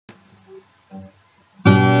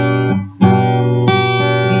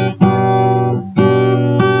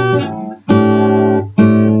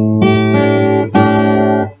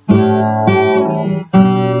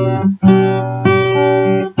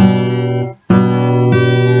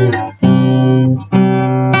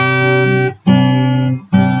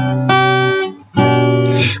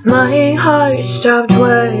stopped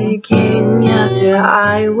working after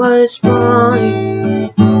I was born,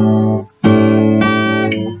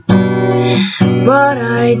 but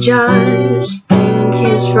I just think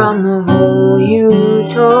it's from the hole you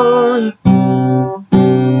tore.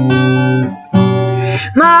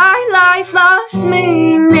 My life lost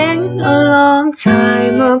meaning a long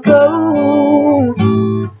time ago.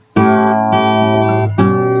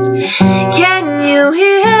 Can you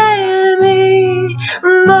hear me,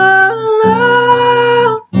 Marlo?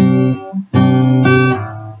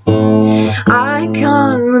 I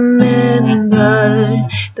can't remember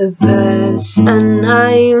the person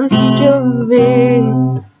I used to be.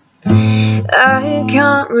 I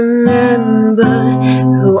can't remember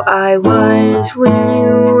who I was when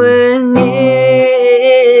you were near.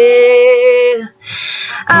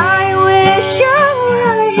 I wish you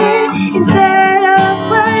were here instead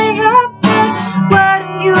of way up there. Why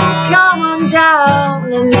don't you come on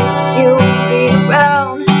down? I miss you being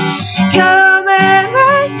around. Come and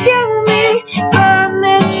rescue me from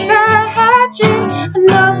this bad dream. I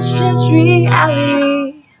know it's just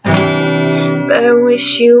reality, but I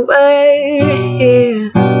wish you were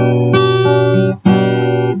here.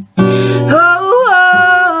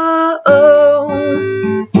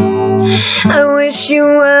 I wish you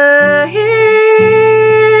were here.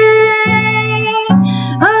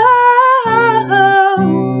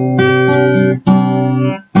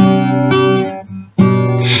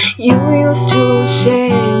 You used to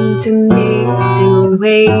sing to me to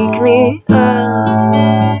wake me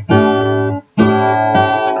up.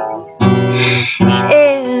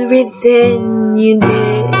 Everything you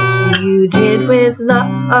did with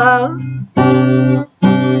love.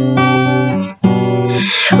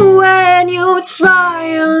 When you would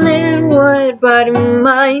smile, it would brighten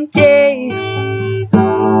my day.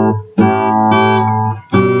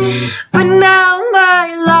 But now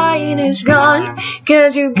my light is gone,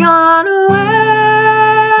 'cause you've gone away.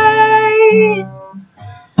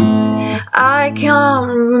 I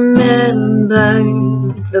can't remember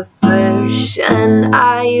the person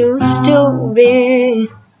I used to be.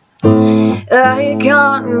 I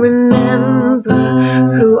can't remember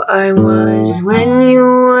who I was when you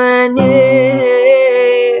were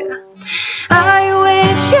near. I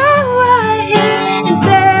wish you were here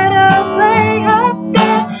instead of way up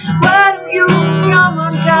there. Why don't you come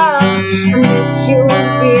on down? I miss you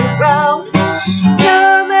being around.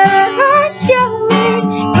 Come and rescue me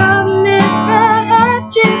from this bad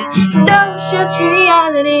dream. No, it's just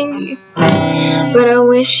reality, but I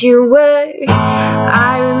wish you were.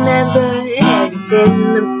 I remember everything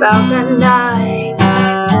about that night.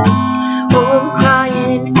 Oh, I'm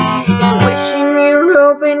crying, wishing you'd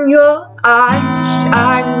open your eyes.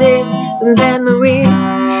 I live the memory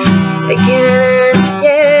again and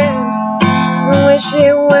again. I wish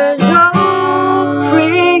it was all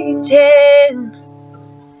pretend.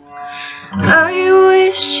 I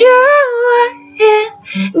wish you were here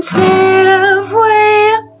instead of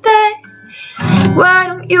way up there. Why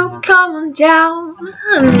don't you come on down?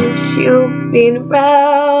 I miss you being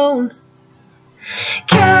around.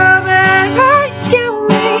 Come and rescue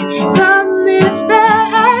me from this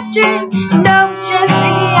bad dream. No, it's just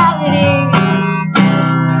reality.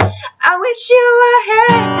 I wish you were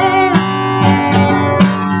here.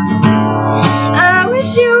 I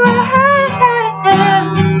wish you were here.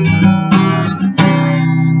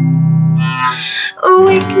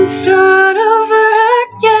 We can start over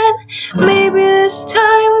again. Maybe this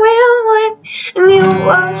time we'll win, and you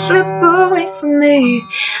won't slip away from me,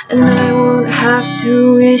 and I won't have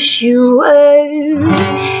to wish you were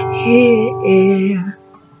here.